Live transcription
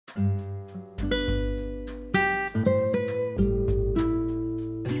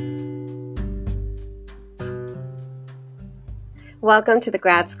Welcome to the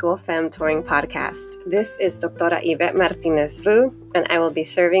Grad School Fem Touring Podcast. This is Doctora Yvette Martinez Vu, and I will be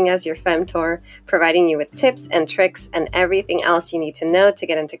serving as your femtor, providing you with tips and tricks and everything else you need to know to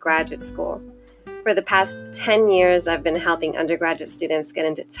get into graduate school. For the past 10 years, I've been helping undergraduate students get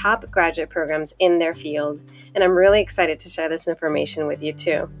into top graduate programs in their field, and I'm really excited to share this information with you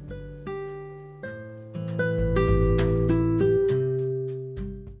too.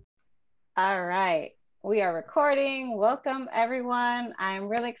 All right. We are recording. Welcome, everyone. I'm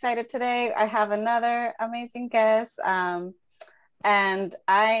really excited today. I have another amazing guest, and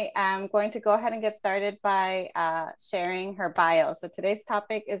I am going to go ahead and get started by sharing her bio. So today's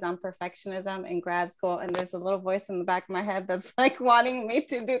topic is on perfectionism in grad school, and there's a little voice in the back of my head that's like wanting me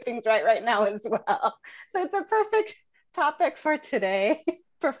to do things right now as well. So it's a perfect topic for today,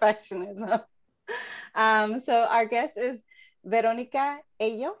 perfectionism. So our guest is Veronica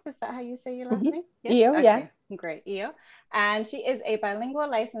Ello. Is that how you say your last name? Yes? Ello, okay. Yeah. Great, Ello. And she is a bilingual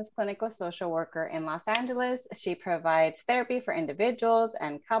licensed clinical social worker in Los Angeles. She provides therapy for individuals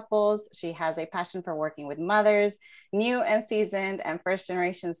and couples. She has a passion for working with mothers, new and seasoned, and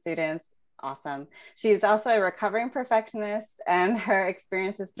first-generation students. Awesome. She's also a recovering perfectionist, and her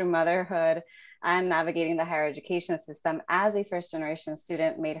experiences through motherhood and navigating the higher education system as a first-generation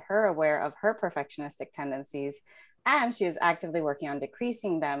student made her aware of her perfectionistic tendencies. And she is actively working on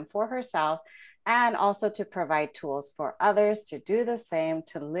decreasing them for herself and also to provide tools for others to do the same,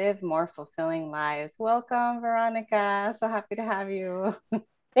 to live more fulfilling lives. Welcome, Veronica. So happy to have you.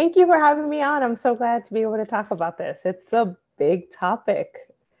 Thank you for having me on. I'm so glad to be able to talk about this. It's a big topic.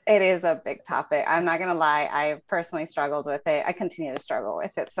 It is a big topic. I'm not going to lie. I personally struggled with it. I continue to struggle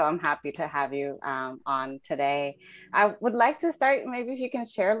with it. So I'm happy to have you on today. I would like to start, maybe if you can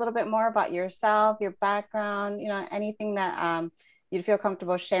share a little bit more about yourself, your background, anything that you'd feel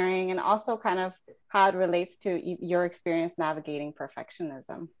comfortable sharing, and also kind of how it relates to your experience navigating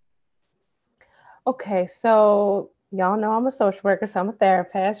perfectionism. Okay. So y'all know I'm a social worker, so I'm a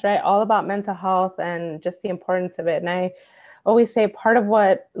therapist, right? All about mental health and just the importance of it. And I always say part of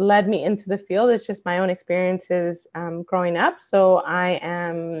what led me into the field is just my own experiences growing up. So I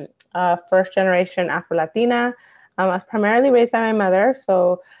am a first generation Afro-Latina. I was primarily raised by my mother.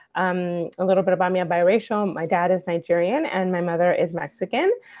 So a little bit about me, I'm biracial. My dad is Nigerian and my mother is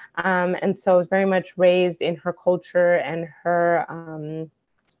Mexican. And so I was very much raised in her culture and her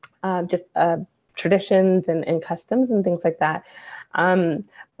traditions and customs and things like that.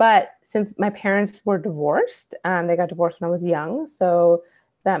 But since my parents were divorced, they got divorced when I was young. So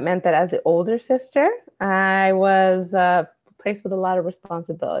that meant that as the older sister, I was placed with a lot of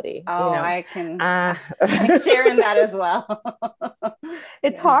responsibility. Oh, I can I'm sharing that as well.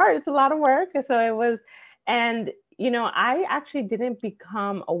 It's hard. It's a lot of work. So it was, and, I actually didn't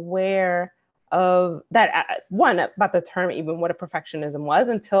become aware of that, one, about the term, even what a perfectionism was,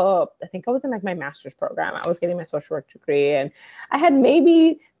 until I think I was in like my master's program. I was getting my social work degree, and I had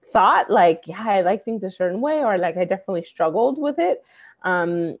maybe thought like, yeah, I like things a certain way, or like I definitely struggled with it.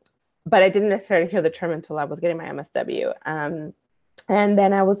 But I didn't necessarily hear the term until I was getting my MSW. And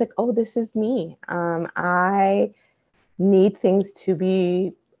then I was like, oh, this is me. I need things to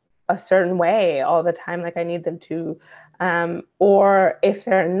be a certain way all the time. Like I need them to, or if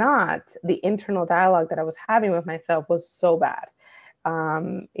they're not, the internal dialogue that I was having with myself was so bad.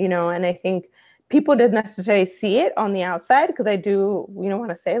 And I think people didn't necessarily see it on the outside, because I do, want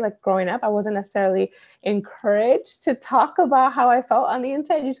to say, like, growing up, I wasn't necessarily encouraged to talk about how I felt on the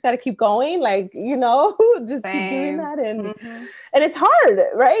inside. You just got to keep going, like, just keep doing that. And and it's hard,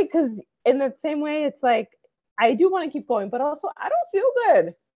 right? Because in the same way, it's like, I do want to keep going, but also I don't feel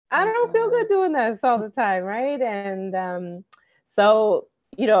good. I don't feel good doing this all the time, right? And so,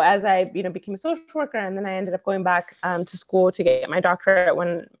 as I, became a social worker, and then I ended up going back to school to get my doctorate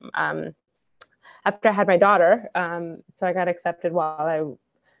when after I had my daughter. So I got accepted timeline.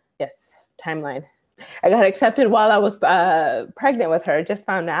 I got accepted while I was pregnant with her, just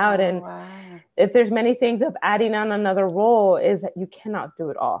found out. If there's many things of adding on another role, is that you cannot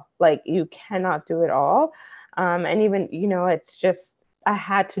do it all. Like, you cannot do it all. And even, it's just, I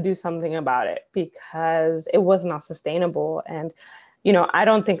had to do something about it because it was not sustainable. And, I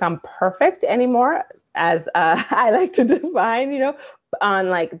don't think I'm perfect anymore, as I like to define, on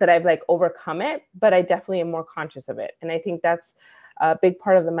like that I've like overcome it, but I definitely am more conscious of it. And I think that's a big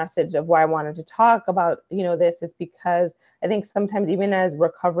part of the message of why I wanted to talk about, this, is because I think sometimes, even as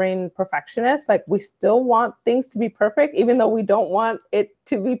recovering perfectionists, like, we still want things to be perfect, even though we don't want it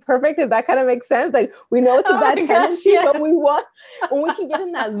to be perfect. If that kind of makes sense. Like, we know it's a bad tendency, but we want, when we can get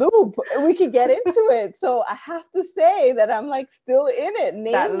in that loop, we can get into it. So I have to say that I'm like still in it,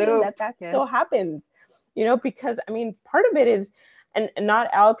 naming that still happens, because I mean, part of it is, and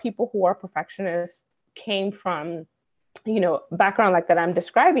not all people who are perfectionists came from, background like that I'm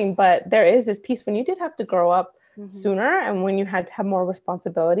describing, but there is this piece when you did have to grow up sooner, and when you had to have more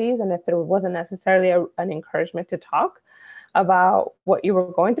responsibilities, and if there wasn't necessarily an encouragement to talk about what you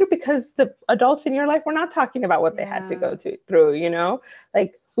were going through, because the adults in your life were not talking about what they had to go through,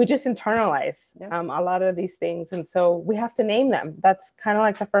 like we just internalize a lot of these things. And so we have to name them. That's kind of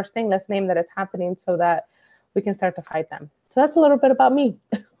like the first thing. Let's name that it's happening so that we can start to fight them. So that's a little bit about me.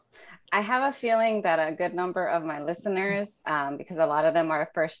 I have a feeling that a good number of my listeners, because a lot of them are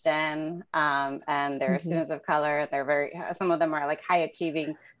first gen, and they're students of color, some of them are like high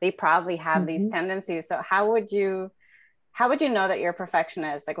achieving. They probably have these tendencies. So how would you know that you're a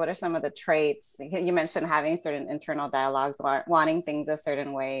perfectionist? Like, what are some of the traits? You mentioned having certain internal dialogues, wanting things a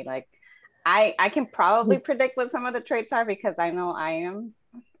certain way. Like, I can probably predict what some of the traits are, because I know I am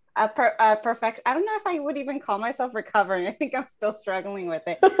a perfect. I don't know if I would even call myself recovering. I think I'm still struggling with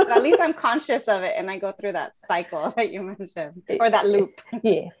it, but at least I'm conscious of it, and I go through that cycle that you mentioned, or that loop.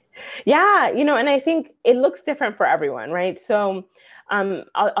 Yeah. And I think it looks different for everyone, right? So,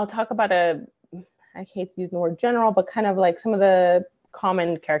 I'll talk about I hate to use the word general, but kind of like some of the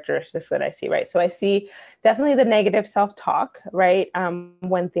common characteristics that I see, right? So I see definitely the negative self-talk, right?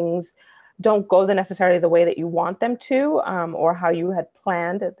 When things don't go necessarily the way that you want them to, or how you had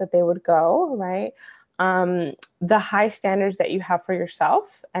planned that they would go, right? The high standards that you have for yourself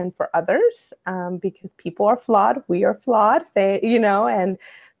and for others, because people are flawed, we are flawed, and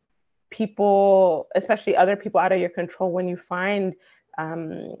people, especially other people out of your control, when you find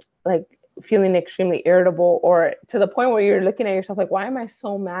like feeling extremely irritable, or to the point where you're looking at yourself like, why am I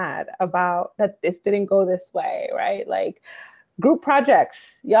so mad about that this didn't go this way, right? Like, group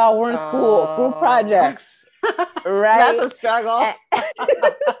projects, y'all, we're in school, group projects, right? That's a struggle.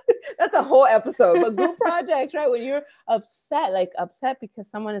 That's a whole episode, but group projects, right? When you're upset because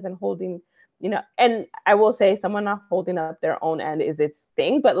someone isn't holding, and I will say someone not holding up their own end is its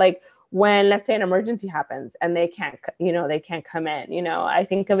thing, but like when, let's say, an emergency happens and they can't come in, I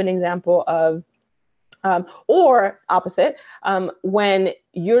think of an example of, or opposite, when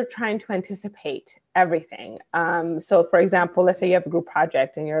you're trying to anticipate everything. So for example, let's say you have a group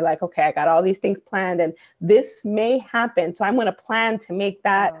project and you're like, okay, I got all these things planned and this may happen, so I'm going to plan to make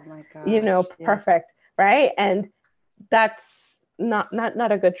that, perfect, right? And that's not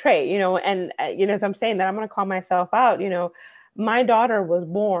a good trait, and as I'm saying that, I'm going to call myself out. My daughter was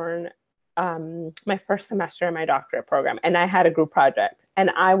born my first semester in my doctorate program, and I had a group project,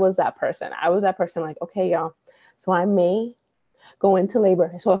 and I was that person like, okay, y'all, so I may go into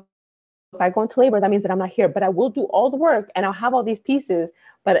labor. So if I go into labor, that means that I'm not here, but I will do all the work and I'll have all these pieces,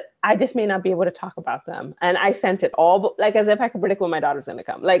 but I just may not be able to talk about them. And I sent it all, like, as if I could predict when my daughter's going to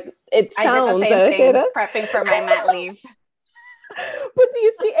come. Like, it sounds, I did the same thing, prepping for my mat leave. But do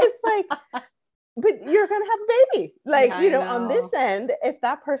you see, it's like, but you're going to have a baby. Like, on this end, if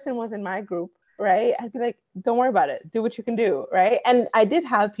that person was in my group, right, I'd be like, don't worry about it. Do what you can do, right? And I did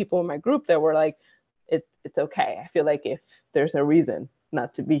have people in my group that were like, it's okay. I feel like if there's a reason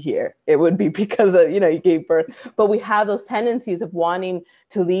not to be here, it would be because of, you gave birth. But we have those tendencies of wanting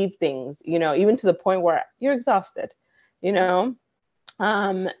to leave things, even to the point where you're exhausted,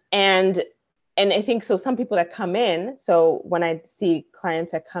 and I think so. Some people that come in, so when I see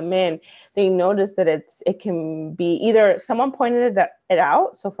clients that come in, they notice that it can be either someone pointed it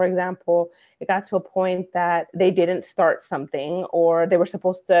out. So for example, it got to a point that they didn't start something, or they were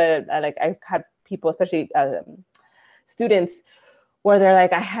supposed to, like, I've had people, especially students, where they're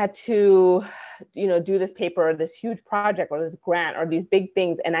like, I had to, do this paper or this huge project or this grant or these big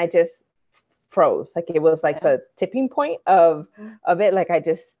things, and I just froze. Like, it was like the tipping point of it. Like, I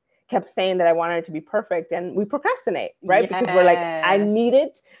just kept saying that I wanted it to be perfect, and we procrastinate, right? Because we're like, I need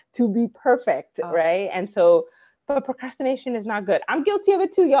it to be perfect, right? And so, but procrastination is not good. I'm guilty of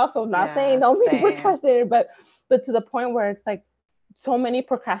it too, y'all. So I'm not saying don't be procrastinator, but to the point where it's like so many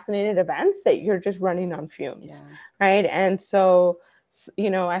procrastinated events that you're just running on fumes, right? And so,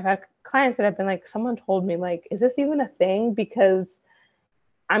 I've had clients that have been like, someone told me, like, is this even a thing? Because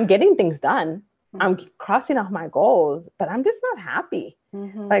I'm getting things done. I'm crossing off my goals, but I'm just not happy.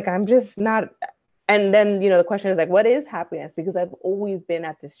 Like, I'm just not. And then, the question is like, what is happiness? Because I've always been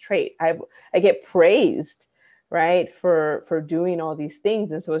at this trait. I get praised, right, for doing all these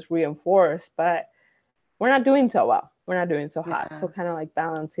things. And so it's reinforced, but we're not doing so well. We're not doing so hot. So kind of like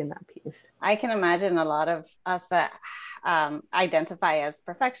balancing that piece. I can imagine a lot of us that identify as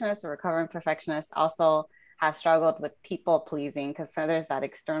perfectionists or recovering perfectionists also have struggled with people pleasing, because there's that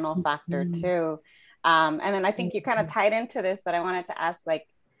external factor too. And then I think you kind of tied into this, but I wanted to ask, like,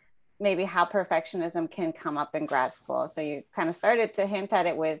 maybe how perfectionism can come up in grad school. So you kind of started to hint at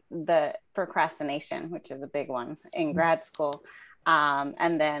it with the procrastination, which is a big one in grad school.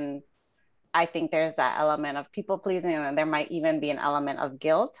 And then I think there's that element of people pleasing, and there might even be an element of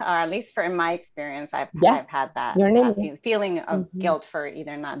guilt, or at least for in my experience, I've had that feeling of guilt for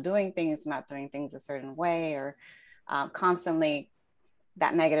either not doing things a certain way, or constantly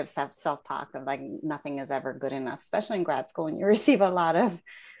that negative self-talk of like nothing is ever good enough, especially in grad school when you receive a lot of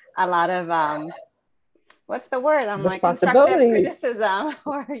what's the word? I'm like constructive criticism,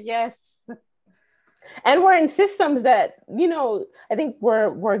 or yes. And we're in systems that, you know, I think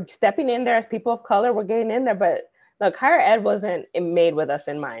we're stepping in there as people of color, we're getting in there, but look, higher ed wasn't made with us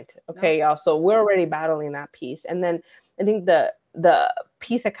in mind. Okay, y'all. So we're already battling that piece. And then I think the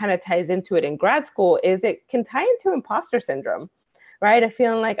piece that kind of ties into it in grad school is it can tie into imposter syndrome, right? Of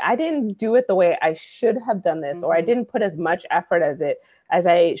feeling like I didn't do it the way I should have done this, or I didn't put as much effort as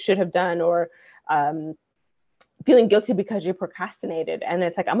I should have done, or feeling guilty because you procrastinated. And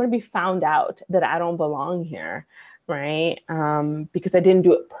it's like, I'm going to be found out that I don't belong here, right? Because I didn't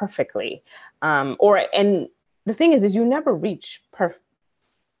do it perfectly. And the thing is you never reach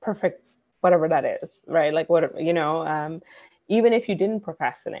perfect, whatever that is, right? Like whatever, you know, even if you didn't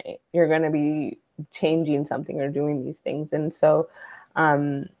procrastinate, you're going to be changing something or doing these things. And so,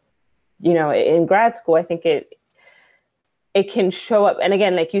 you know, in grad school, I think it can show up. And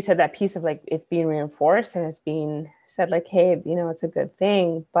again, like you said, that piece of like, it's being reinforced and it's being said like, hey, you know, it's a good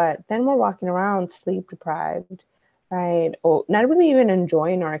thing. But then we're walking around sleep deprived, right? Or not really even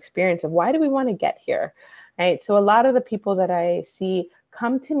enjoying our experience of why do we want to get here, right? So a lot of the people that I see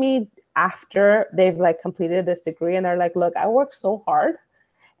come to me after they've like completed this degree and they're like, look, I worked so hard.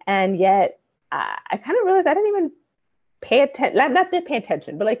 And yet I kind of realized I didn't even pay attention, not pay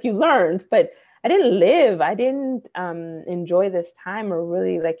attention, but like you learned, but I didn't live. I didn't enjoy this time, or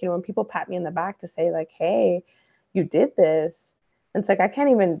really like, you know, when people pat me in the back to say like, hey, you did this. And it's like, I can't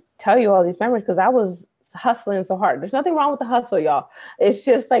even tell you all these memories because I was hustling so hard. There's nothing wrong with the hustle, y'all. It's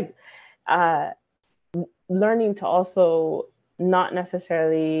just like learning to also not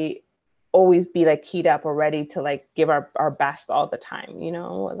necessarily always be like keyed up or ready to like give our best all the time, you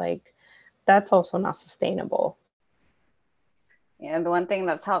know, like that's also not sustainable. Yeah, the one thing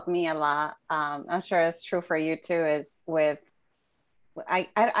that's helped me a lot, I'm sure it's true for you too, is with,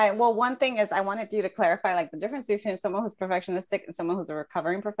 well, one thing is I wanted you to clarify like the difference between someone who's perfectionistic and someone who's a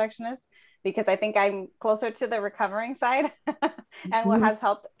recovering perfectionist, because I think I'm closer to the recovering side. And what has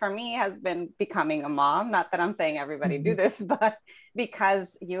helped for me has been becoming a mom. Not that I'm saying everybody do this, but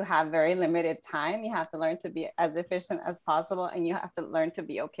because you have very limited time, you have to learn to be as efficient as possible. And you have to learn to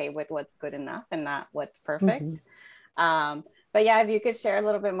be okay with what's good enough and not what's perfect. But yeah, if you could share a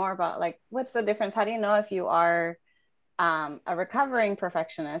little bit more about like, what's the difference? How do you know if you are a recovering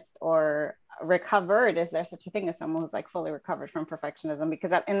perfectionist or recovered? Is there such a thing as someone who's like fully recovered from perfectionism?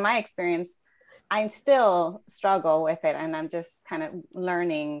 Because in my experience, I still struggle with it, and I'm just kind of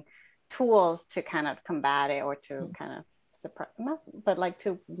learning tools to kind of combat it, or to kind of suppress, but like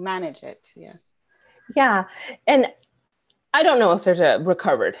to manage it. Yeah. And I don't know if there's a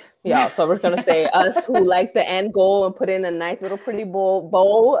recovered, so we're going to say us who like the end goal and put in a nice little pretty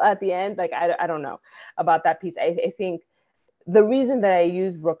bow at the end. Like, I don't know about that piece. I think the reason that I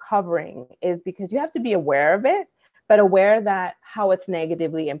use recovering is because you have to be aware of it, but aware that how it's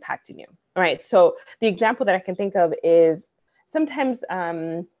negatively impacting you. All right. So the example that I can think of is sometimes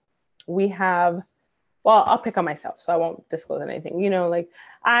we have, well, I'll pick on myself, so I won't disclose anything. You know, like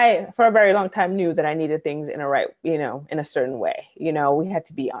I, for a very long time, knew that I needed things in a certain way. You know, we had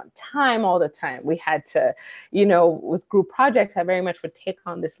to be on time all the time. We had to, you know, with group projects, I very much would take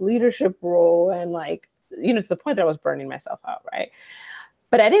on this leadership role, and like, you know, to the point that I was burning myself out, right?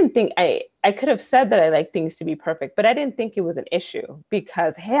 But I didn't think I could have said that I like things to be perfect, but I didn't think it was an issue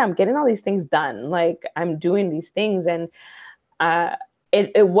because, hey, I'm getting all these things done. Like I'm doing these things, and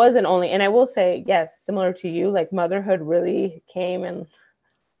it wasn't only, and I will say, yes, similar to you, like motherhood really came and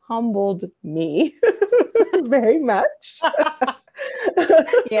humbled me very much.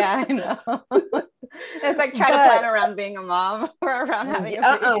 Yeah, I know. It's like trying to plan around being a mom or around having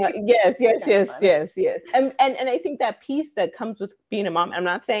a baby. Yes. And I think that piece that comes with being a mom, I'm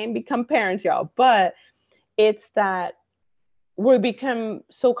not saying become parents, y'all, but it's that we become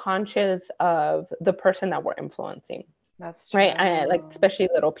so conscious of the person that we're influencing. That's true. Right. Like, especially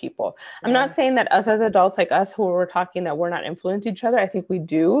little people. Yeah. I'm not saying that us as adults, like us who we're talking, that we're not influencing each other. I think we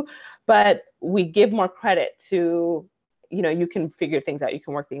do, but we give more credit to, you know, you can figure things out, you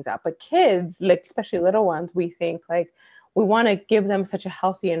can work things out. But kids, like especially little ones, we think like we want to give them such a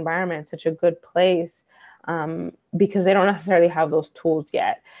healthy environment, such a good place. because they don't necessarily have those tools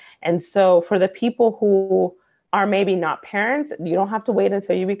yet. And so for the people who are maybe not parents, you don't have to wait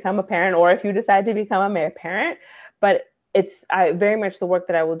until you become a parent, or if you decide to become a parent, but I very much the work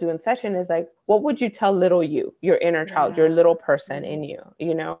that I will do in session is like, what would you tell little you, your inner child, your little person in you,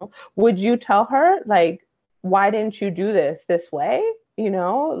 you know? Would you tell her, like, why didn't you do this way? You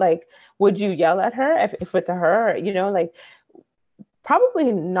know, like, would you yell at her if it's to her, you know, like,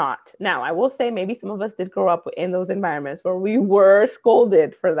 probably not. Now, I will say maybe some of us did grow up in those environments where we were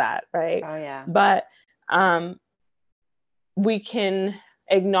scolded for that, right? Oh, yeah. But we can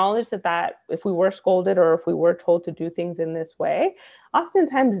acknowledge that if we were scolded or if we were told to do things in this way,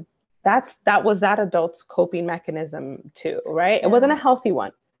 oftentimes that was that adult's coping mechanism too, right? Yeah. It wasn't a healthy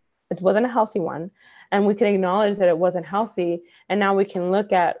one. And we can acknowledge that it wasn't healthy. And now we can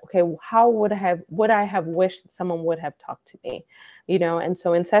look at, okay, how would I have wished someone would have talked to me, you know? And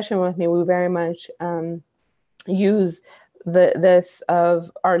so in session with me, we very much use this of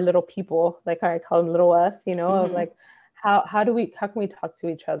our little people, like I call them little us, you know, of like, how can we talk to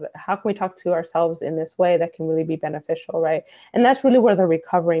each other? How can we talk to ourselves in this way that can really be beneficial, right? And that's really where the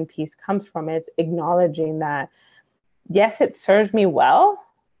recovering piece comes from, is acknowledging that, yes, it serves me well,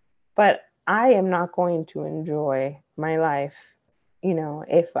 but I am not going to enjoy my life, you know,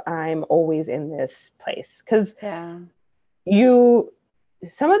 if I'm always in this place. Because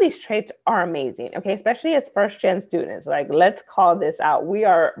some of these traits are amazing, okay, especially as first-gen students. Like, let's call this out. We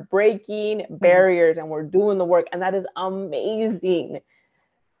are breaking barriers and we're doing the work, and that is amazing.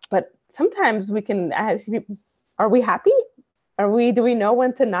 But sometimes we can ask people, are we happy? Do we know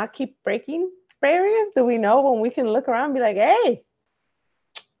when to not keep breaking barriers? Do we know when we can look around and be like, hey,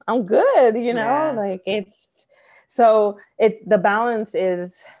 I'm good, you know? Like, the balance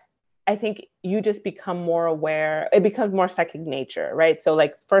is, I think you just become more aware. It becomes more second nature, right? So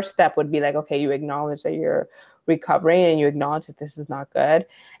like, first step would be like, okay, you acknowledge that you're recovering and you acknowledge that this is not good.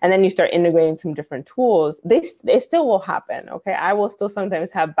 And then you start integrating some different tools. They still will happen, okay? I will still sometimes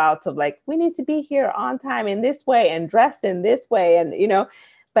have bouts of like, we need to be here on time in this way and dressed in this way. And, you know,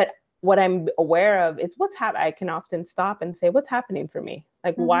 but what I'm aware of is what's happening. I can often stop and say, what's happening for me?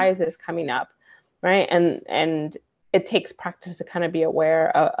 Like, why is this coming up, right? And it takes practice to kind of be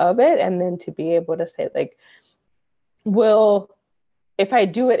aware of it, and then to be able to say, like, if I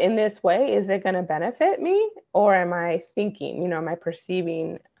do it in this way, is it going to benefit me? Or am I thinking, you know, am I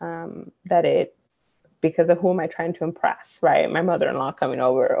perceiving that it, because of who am I trying to impress, right? My mother-in-law coming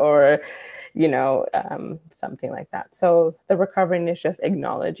over, or, you know, something like that. So the recovering is just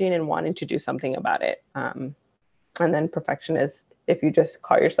acknowledging and wanting to do something about it. And then perfection is, if you just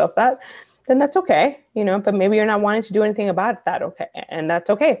call yourself that, then that's okay, you know, but maybe you're not wanting to do anything about that. Okay. And that's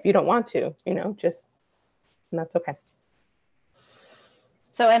okay if you don't want to, you know, and that's okay.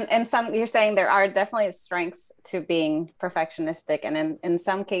 So in some, you're saying there are definitely strengths to being perfectionistic, and in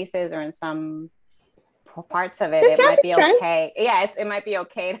some cases, or in some parts of it, it might be okay. Yeah, it might be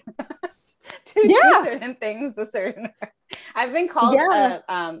okay to do certain things a certain way. I've been called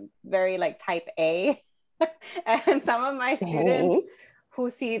very like type A, and some of my students who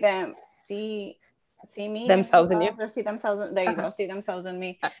see me themselves in you, or see themselves see themselves in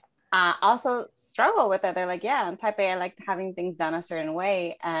me, also struggle with it. They're like, yeah, I'm type A, I like having things done a certain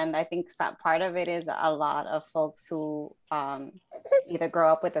way. And I think part of it is a lot of folks who either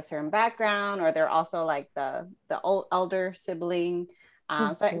grow up with a certain background, or they're also like the old elder sibling.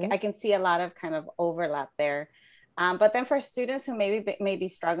 So I can see a lot of kind of overlap there. But then for students who may be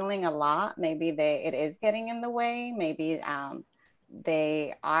struggling a lot, maybe it is getting in the way, maybe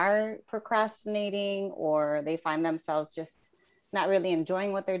they are procrastinating, or they find themselves just not really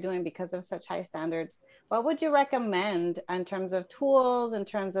enjoying what they're doing because of such high standards. What would you recommend in terms of tools, in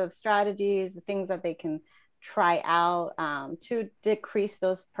terms of strategies, things that they can try out to decrease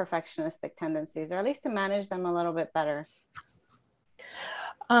those perfectionistic tendencies, or at least to manage them a little bit better?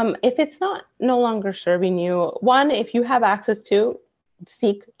 If it's no longer serving you, one, if you have access to,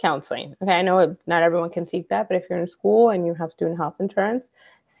 seek counseling. Okay, I know not everyone can seek that, but if you're in school and you have student health insurance,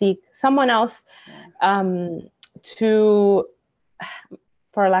 seek someone else to,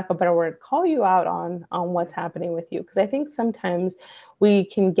 for lack of a better word, call you out on what's happening with you. Because I think sometimes we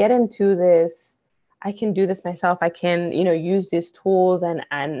can get into this, I can do this myself, I can, you know, use these tools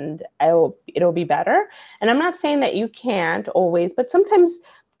and it'll be better. And I'm not saying that you can't always, but sometimes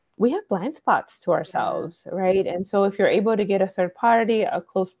we have blind spots to ourselves, right? And so if you're able to get a third party, a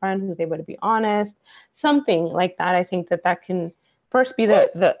close friend who's able to be honest, something like that, I think that can first be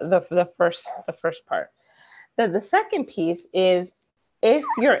the first part. The second piece is, if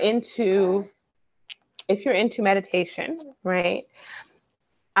you're into meditation, right?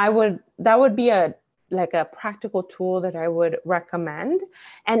 That would be a like a practical tool that I would recommend.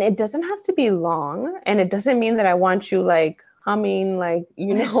 And it doesn't have to be long. And it doesn't mean that I want you like humming, like,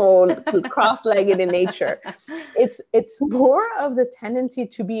 cross-legged in nature. It's more of the tendency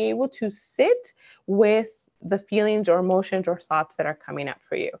to be able to sit with the feelings or emotions or thoughts that are coming up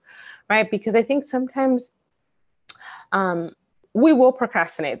for you, right? Because I think sometimes we will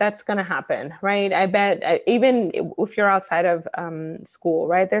procrastinate. That's going to happen, right? I bet even if you're outside of school,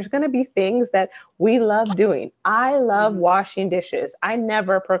 right? There's going to be things that we love doing. I love washing dishes. I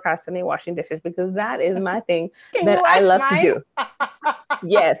never procrastinate washing dishes because that is my thing that I love to do.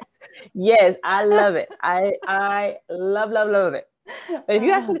 Yes. Yes. I love it. I love it. But if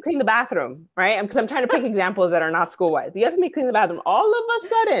you ask me to clean the bathroom, right? Because I'm trying to pick examples that are not school-wise. You ask me to clean the bathroom, all of a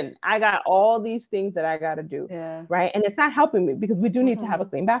sudden, I got all these things that I got to do, right? And it's not helping me because we do need to have a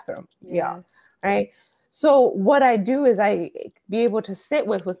clean bathroom. Yeah. Right. So what I do is I be able to sit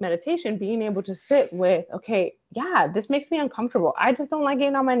with meditation, being able to sit with, okay, yeah, this makes me uncomfortable. I just don't like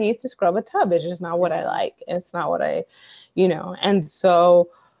getting on my knees to scrub a tub. It's just not what I like. It's not what I, and so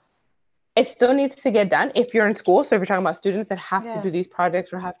it still needs to get done if you're in school. So if you're talking about students that have to do these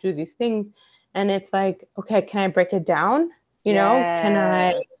projects or have to do these things, and it's like, okay, can I break it down?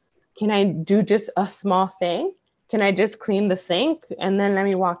 Can I do just a small thing? Can I just clean the sink and then let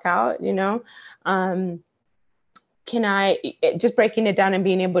me walk out? Can I just breaking it down and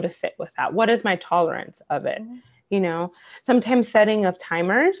being able to sit with that? What is my tolerance of it? Sometimes setting of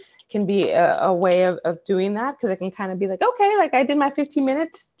timers can be a way of doing that, because I can kind of be like, okay, like I did my 15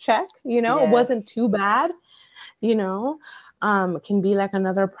 minutes check, it wasn't too bad, can be like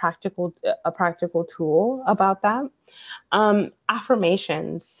another practical tool about that.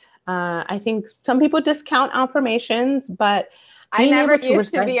 Affirmations. I think some people discount affirmations, but I never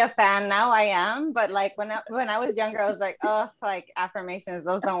used to be a fan. Now I am, but like when I was younger, I was like, oh, like affirmations,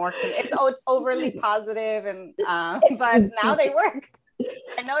 those don't work to me. It's overly positive, and but now they work.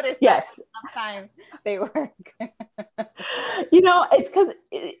 I noticed that sometimes they work. It's because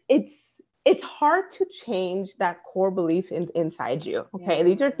it's hard to change that core belief inside you. Okay,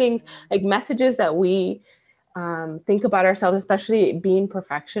 these are things like messages that we think about ourselves, especially being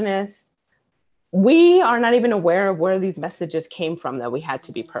perfectionists. We are not even aware of where these messages came from, that we had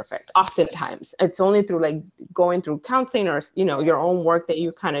to be perfect. Oftentimes it's only through like going through counseling or your own work that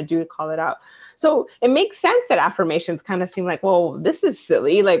you kind of do to call it out. So it makes sense that affirmations kind of seem like, well, this is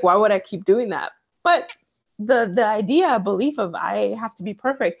silly, like why would I keep doing that? But the idea, belief of I have to be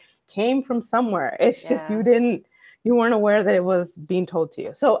perfect came from somewhere. It's just you weren't aware that it was being told to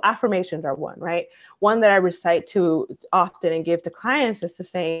you. So affirmations are one, right? One that I recite to often and give to clients is to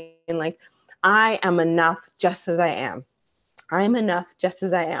say, like, I am enough just as I am. I am enough just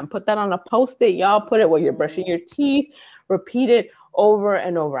as I am. Put that on a Post-it. Y'all put it while you're brushing your teeth. Repeat it over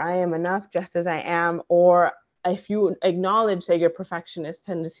and over. I am enough just as I am. Or if you acknowledge that your perfectionist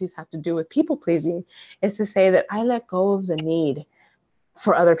tendencies have to do with people pleasing, is to say that I let go of the need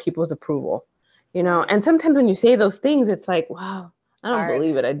for other people's approval. And sometimes when you say those things, it's like, wow, I don't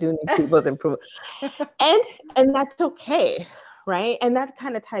believe it. I do need people's approval. And that's okay. Right. And that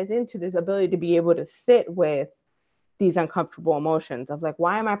kind of ties into this ability to be able to sit with these uncomfortable emotions of like,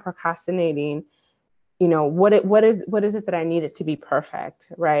 why am I procrastinating? What is it that I need it to be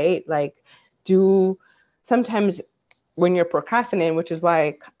perfect? Right. Like sometimes when you're procrastinating, which is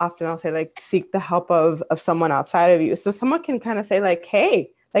why often I'll say like, seek the help of someone outside of you. So someone can kind of say like, hey,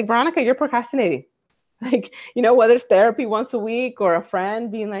 like Veronica, you're procrastinating. Like, whether it's therapy once a week or a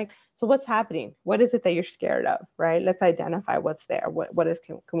friend being like, so what's happening? What is it that you're scared of, right? Let's identify what's there. What is,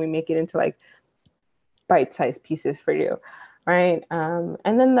 can we make it into like bite-sized pieces for you, right? And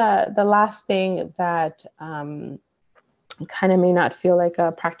then the last thing that kind of may not feel like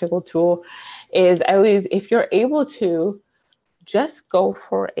a practical tool is if you're able to just go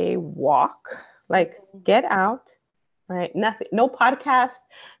for a walk, like get out, right? Nothing, no podcast,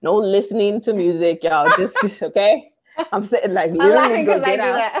 no listening to music, y'all. Just okay. I'm saying like literally go get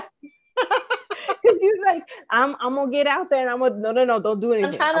out. Because you're like, I'm gonna get out there and I'm gonna no, don't do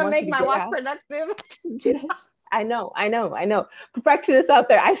anything. I'm trying to make my walk productive. Yes, I know. Perfectionists out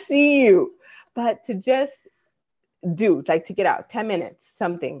there, I see you. But to just do, like to get out 10 minutes,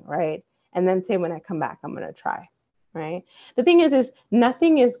 something, right? And then say, when I come back, I'm gonna try, right? The thing is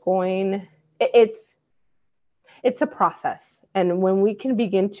nothing is going, it's a process. And when we can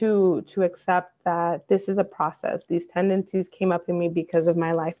begin to accept that this is a process, these tendencies came up in me because of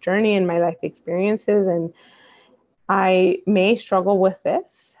my life journey and my life experiences, and I may struggle with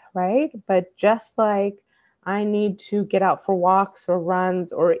this, right? But just like I need to get out for walks or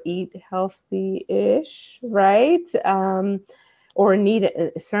runs or eat healthy-ish, right? or need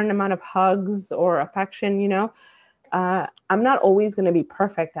a certain amount of hugs or affection, I'm not always going to be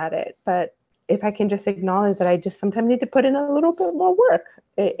perfect at it, but if I can just acknowledge that I just sometimes need to put in a little bit more work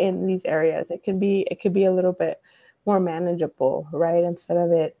in these areas, it could be a little bit more manageable, right? Instead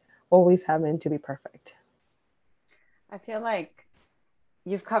of it always having to be perfect. I feel like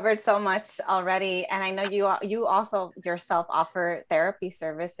you've covered so much already, and I know you also yourself offer therapy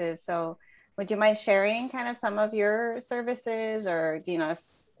services. So would you mind sharing kind of some of your services, or do you know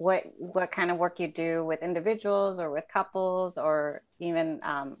what kind of work you do with individuals or with couples, or even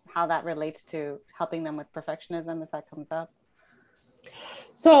how that relates to helping them with perfectionism, if that comes up?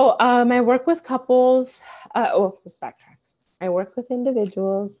 So I work with couples. Let's backtrack. I work with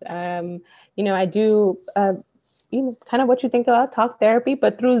individuals. I do, kind of what you think about talk therapy,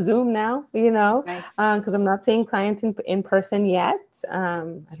 but through Zoom now, Nice. Because I'm not seeing clients in person yet. I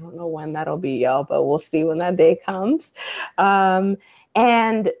don't know when that'll be, y'all, but we'll see when that day comes.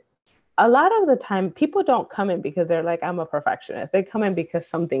 And a lot of the time people don't come in because they're like, I'm a perfectionist. They come in because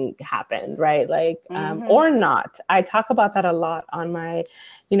something happened, right? Like, or not. I talk about that a lot on my,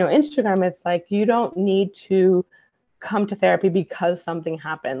 Instagram. It's like, you don't need to come to therapy because something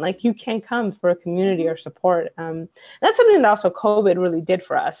happened. Like, you can come for a community or support. That's something that also COVID really did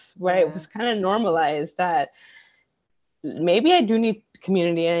for us, right? Yeah. It was kind of normalized that maybe I do need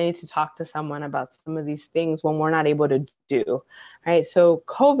community and I need to talk to someone about some of these things when we're not able to do, right? So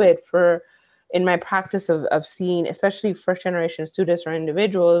COVID, in my practice of seeing, especially first generation students or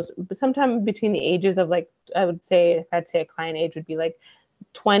individuals, sometime between the ages of, like, I would say, if I'd say a client age would be like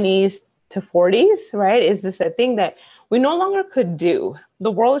 20s to 40s, right? Is this a thing that we no longer could do?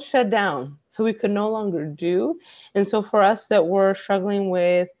 The world shut down, so we could no longer do. And so for us that were struggling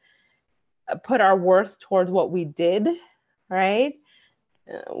with put our worth towards what we did, right?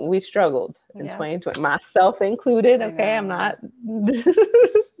 We struggled in 2020, myself included. Okay, I'm not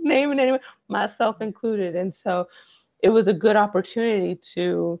naming anyone, myself included. And so it was a good opportunity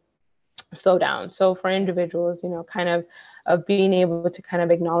to slow down. So for individuals, kind of being able to kind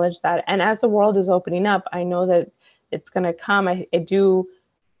of acknowledge that. And as the world is opening up, I know that it's going to come. I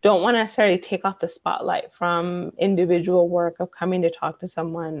don't want to necessarily take off the spotlight from individual work of coming to talk to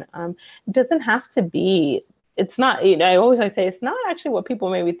someone. It doesn't have to be. It's not, I always like to say, it's not actually what people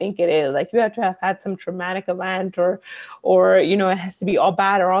maybe think it is. Like, you have to have had some traumatic event or, it has to be all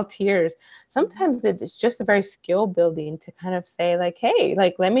bad or all tears. Sometimes it's just a very skill building to kind of say, like, hey,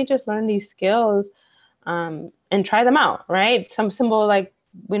 like, let me just learn these skills and try them out, right? Some symbol, like,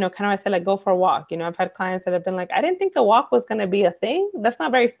 kind of, I said, like, go for a walk. I've had clients that have been like, I didn't think a walk was going to be a thing. That's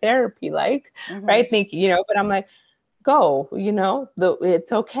not very therapy-like, right? But I'm like, go,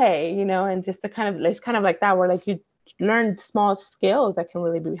 it's okay, and just to it's kind of like that, where like you learn small skills that can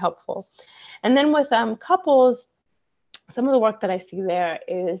really be helpful. And then with couples, some of the work that I see there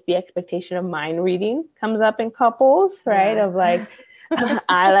is the expectation of mind reading comes up in couples, right? Of like,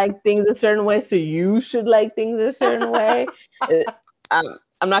 I like things a certain way, so you should like things a certain way.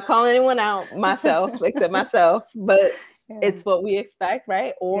 I'm not calling anyone out, myself, except myself, but it's what we expect,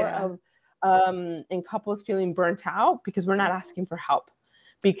 right? Or of in couples feeling burnt out because we're not asking for help,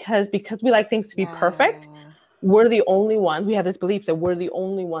 because we like things to be perfect. We're the only ones. We have this belief that we're the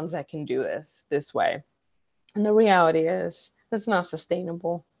only ones that can do this way, and the reality is that's not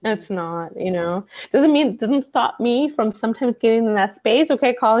sustainable. It's not, doesn't stop me from sometimes getting in that space,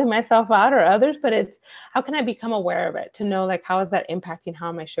 okay, calling myself out or others, but it's how can I become aware of it to know, like, how is that impacting how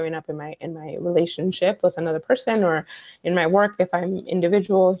am I showing up in my relationship with another person or in my work if I'm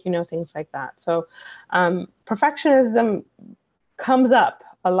individual, things like that. So perfectionism comes up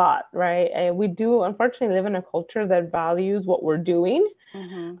a lot, right? And we do unfortunately live in a culture that values what we're doing,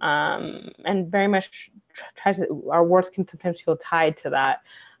 and very much tries to, our worth can sometimes feel tied to that.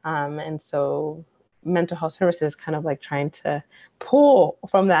 And so mental health services kind of like trying to pull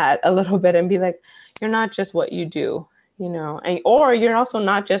from that a little bit and be like, you're not just what you do, or you're also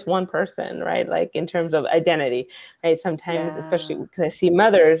not just one person, right? Like, in terms of identity, right? Sometimes, especially because I see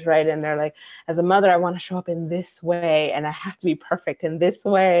mothers, right? And they're like, as a mother, I want to show up in this way and I have to be perfect in this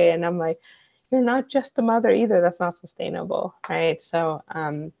way. And I'm like, you're not just a mother either. That's not sustainable, right? So,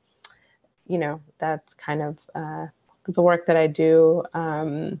 that's kind of the work that I do,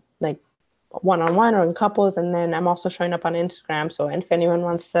 like one-on-one or in couples. And then I'm also showing up on Instagram. So if anyone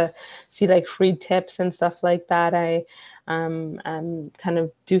wants to see like free tips and stuff like that, I kind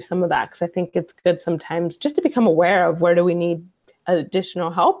of do some of that, because I think it's good sometimes just to become aware of where do we need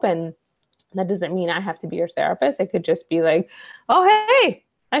additional help. And that doesn't mean I have to be your therapist. It could just be like, oh, hey,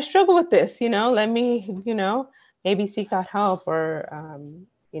 I struggle with this, let me, maybe seek out help, or,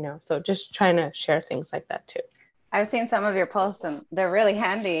 so just trying to share things like that too. I've seen some of your posts and they're really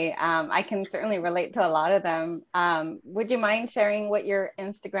handy. I can certainly relate to a lot of them. Would you mind sharing what your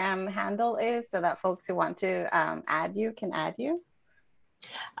Instagram handle is so that folks who want to add you can add you?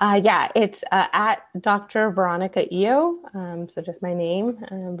 Yeah, it's at Dr. Veronica Eo. So just my name,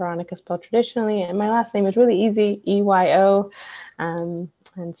 Veronica spelled traditionally, and my last name is really easy, EYO. And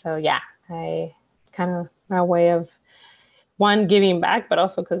so, yeah, I kind of my way of one, giving back, but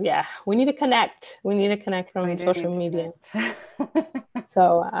also because, yeah, we need to connect. We need to connect from social media.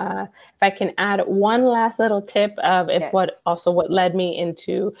 So if I can add one last little tip of what led me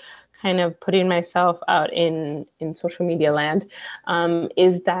into kind of putting myself out in social media land,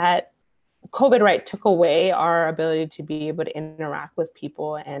 is that COVID, took away our ability to be able to interact with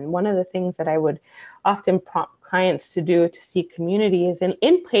people. And one of the things that I would often prompt clients to do to seek community is in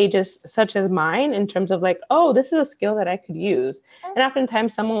pages such as mine, in terms of like, oh, this is a skill that I could use. And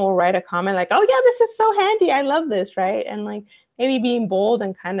oftentimes someone will write a comment like, oh yeah, this is so handy, I love this, right? And like maybe being bold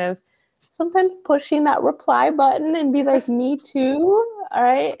and kind of sometimes pushing that reply button and be like, me too, all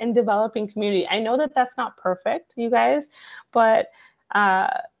right? And developing community. I know that that's not perfect, you guys, but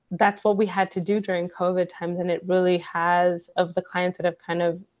that's what we had to do during COVID times. And it really has, of the clients that have kind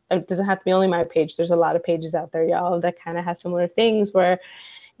of, it doesn't have to be only my page. There's a lot of pages out there, y'all, that kind of have similar things where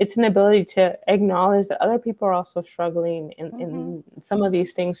it's an ability to acknowledge that other people are also struggling in some of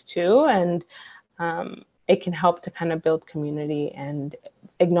these things too. And it can help to kind of build community and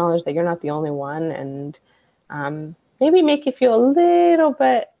acknowledge that you're not the only one, and maybe make you feel a little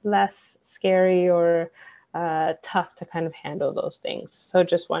bit less scary or tough to kind of handle those things. So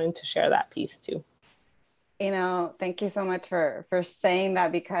just wanting to share that piece too. Thank you so much for saying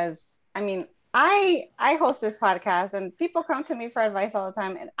that, because I mean, I host this podcast and people come to me for advice all the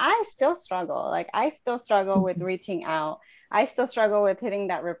time, and I still struggle. Like I still struggle with reaching out. I still struggle with hitting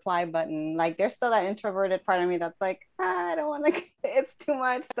that reply button. Like there's still that introverted part of me that's like, I don't want to, it's too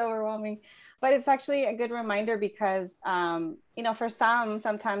much, it's overwhelming. But it's actually a good reminder because, for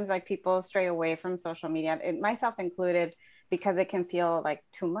sometimes like people stray away from social media, myself included, because it can feel like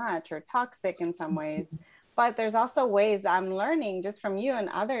too much or toxic in some ways. But there's also ways I'm learning just from you and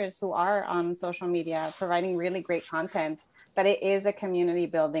others who are on social media, providing really great content, that it is a community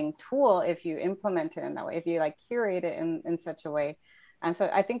building tool if you implement it in that way, if you like curate it in such a way. And so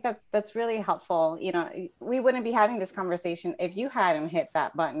I think that's really helpful. We wouldn't be having this conversation if you hadn't hit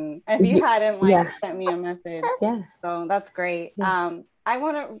that button, if you hadn't sent me a message. Yeah. So that's great. Yeah. I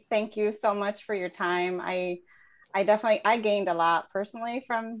want to thank you so much for your time. I gained a lot personally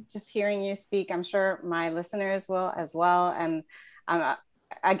from just hearing you speak. I'm sure my listeners will as well. And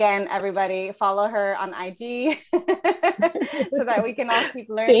again, everybody follow her on IG so that we can all keep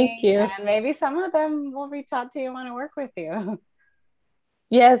learning. Thank you. And maybe some of them will reach out to you and want to work with you.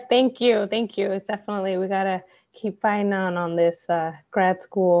 Yes, thank you. Thank you. It's definitely, we got to keep fighting on this grad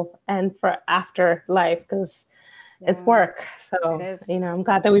school and for after life, because it's work. So, I'm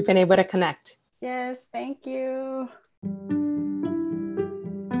glad that we've been able to connect. Yes, thank you.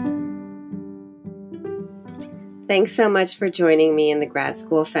 Thanks so much for joining me in the Grad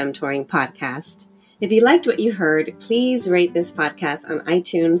School Femtoring podcast. If you liked what you heard, please rate this podcast on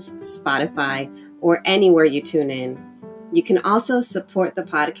iTunes, Spotify, or anywhere you tune in. You can also support the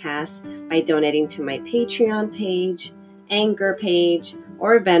podcast by donating to my Patreon page, Anchor page,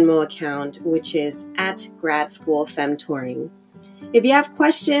 or Venmo account, which is at Grad School Femtoring. If you have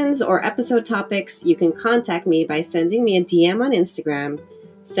questions or episode topics, you can contact me by sending me a DM on Instagram,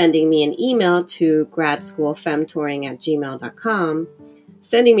 sending me an email to gradschoolfemtoring@gmail.com,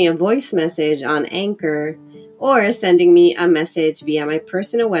 sending me a voice message on Anchor, or sending me a message via my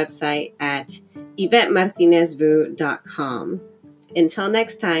personal website at YvetteMartinezVu.com. Until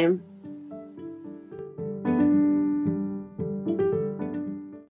next time.